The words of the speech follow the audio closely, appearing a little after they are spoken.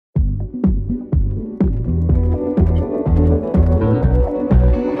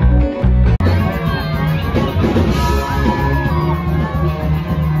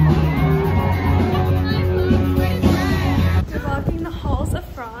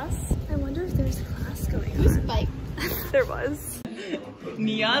There was.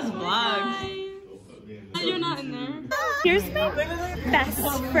 Nia's vlog. You're not in there. Here's my best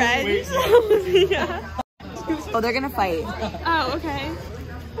friend. Yeah. Oh, they're gonna fight. Oh, okay.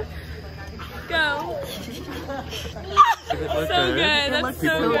 Go. So good. That's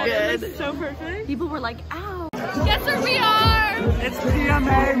so good. That's so perfect. People were like, ow. Guess where we are? It's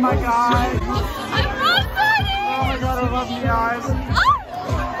PMA, my God. I'm Rossani! Oh my God, I love you guys. Oh!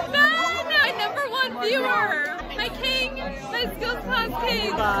 Man, my #1 viewer. My king. My skills class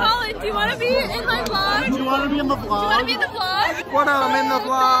king. Colin, do you want to be in my vlog? Do you want to be in the vlog? Do you want to be in the vlog? What up, I'm in the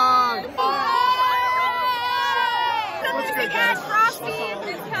vlog. What's good, guys? Frosty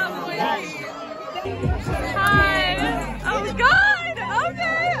is cowboy. Hi. Oh God.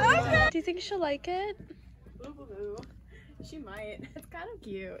 Okay. Do you think she'll like it? She might. It's kind of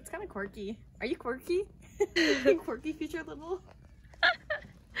cute. It's kind of quirky. Are you quirky? Quirky future little.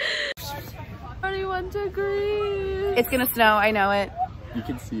 21 degrees. It's gonna snow. I know it. You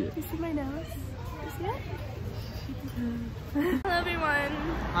can see it. You see my nose? You see it? Hello everyone.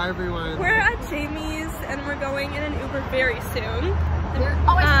 Hi everyone. We're at Jamie's and we're going in an Uber very soon.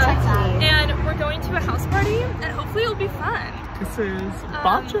 And we're going to a house party and hopefully it'll be fun. This is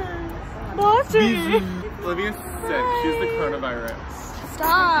Bache. Olivia said she's the coronavirus.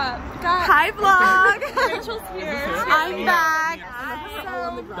 Stop. God. Hi vlog. Rachel's here. I'm back.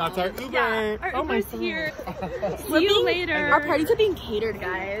 That's our Uber. Yeah, our Uber's here. See you later. Our parties are being catered,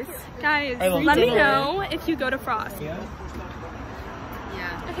 guys. Guys, I love let me dinner. know if you go to Frost. Yeah.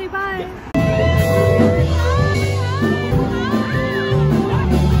 Okay, bye.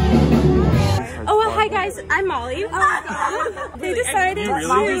 Oh, hi guys, I'm Molly. They decided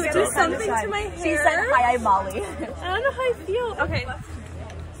to do something to my hair. She said, hi, I'm Molly. I don't know how I feel. Okay.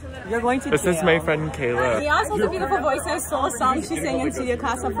 You're going to This is my friend Kayla. Nia's has a beautiful voice. I stole a song she sang in studio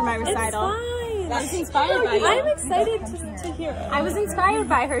class for my recital. I was inspired by I'm you. excited to hear it. I was inspired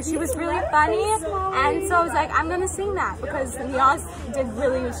by her. She was really funny, and so I was like, I'm gonna sing that because Nia's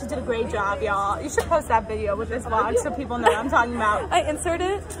she did a great job, y'all. You should post that video with this vlog so people know what I'm talking about. I insert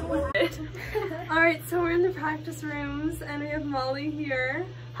it. Alright, so we're in the practice rooms and we have Molly here.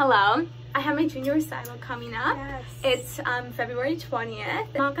 Hello. I have my junior recital coming up. Yes. It's February 20th.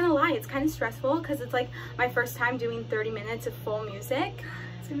 I'm not gonna lie, it's kind of stressful because it's like my first time doing 30 minutes of full music.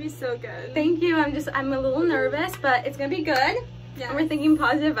 It's gonna be so good. Thank you. I'm a little nervous, but it's gonna be good. Yeah. And we're thinking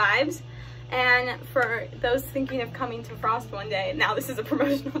positive vibes. And for those thinking of coming to Frost one day, now this is a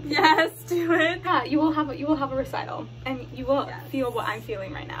promotional. Yes, do it. Yeah, you will have a recital, and you will feel what I'm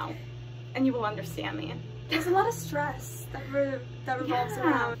feeling right now, and you will understand me. There's a lot of stress that revolves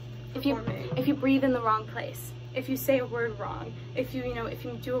around performing. If you breathe in the wrong place, if you say a word wrong, if you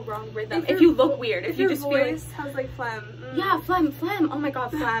do a wrong rhythm, if you look weird, if you just feel like has like phlegm. yeah, phlegm. Oh my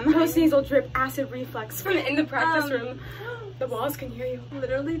God, phlegm. Postnasal drip, acid reflux from in the practice room. The walls can hear you.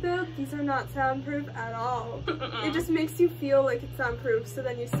 Literally though, these are not soundproof at all. It just makes you feel like it's soundproof, so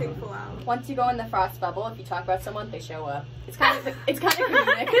then you sing full out. Once you go in the Frost bubble, if you talk about someone, they show up. It's kind of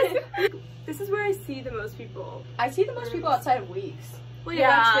comedic. This is where I see the most people. I see the most people outside of Weeks. Well,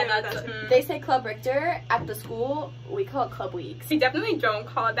 Yeah, that's They say Club Richter. At the school, we call it Club Weeks. We definitely don't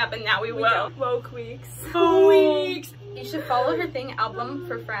call it that, but now we will. Woke weeks. Weeks. You should follow her thing, Album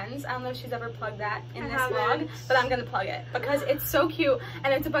for Friends. I don't know if she's ever plugged that in this vlog, but I'm gonna plug it because it's so cute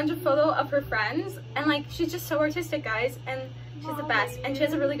and it's a bunch of photos of her friends and like she's just so artistic, guys, and she's the best and she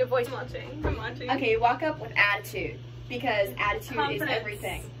has a really good voice. I'm watching. Okay, walk up with attitude because attitude is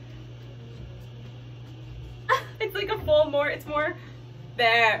everything. It's like it's more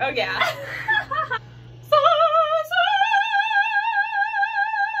there. Oh yeah.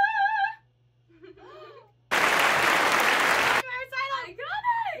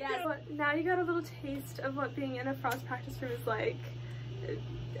 Now you got a little taste of what being in a Frost practice room is like.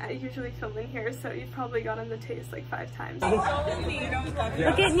 I usually film in here, so you've probably gotten the taste like 5 times. Look at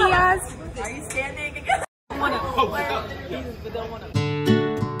Nia's. Are you standing?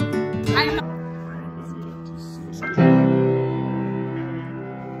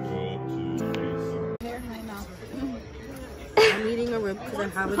 I'm eating a rib because I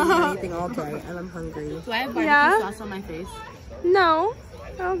haven't eaten anything all day and I'm hungry. Do I have barbecue sauce on my face? No,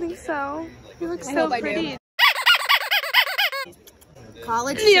 I don't think so. You look so pretty.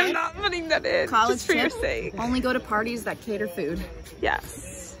 College I'm tip. not putting that in. College just for your tip. sake. Only go to parties that cater food.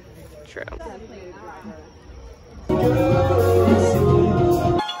 Yes. True.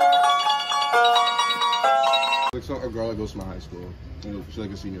 Like a girl that goes to my high school. She's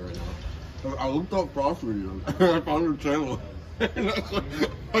like a senior right now. I looked up Frost videos and I found her channel. And I was like,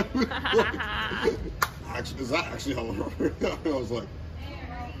 actually, is that actually how I was like,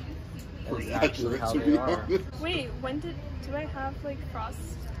 accurate, to be honest. Wait, do I have like frost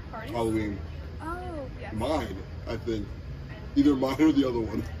parties? Halloween. Oh, yes. Mine, I think. Either mine or the other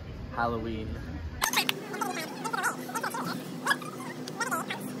one. Halloween.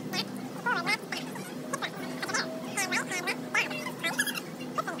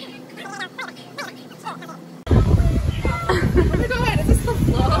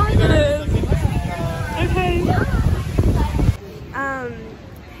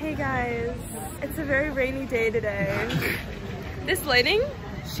 Hey guys, it's a very rainy day today. This lighting,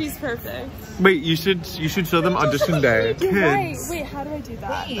 she's perfect. Wait, you should show them audition day. Kids. Right. Wait, how do I do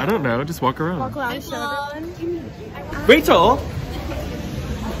that? I don't know. Just walk around. Walk around, show everyone. Rachel.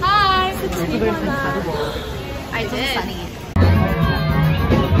 Hi. I did.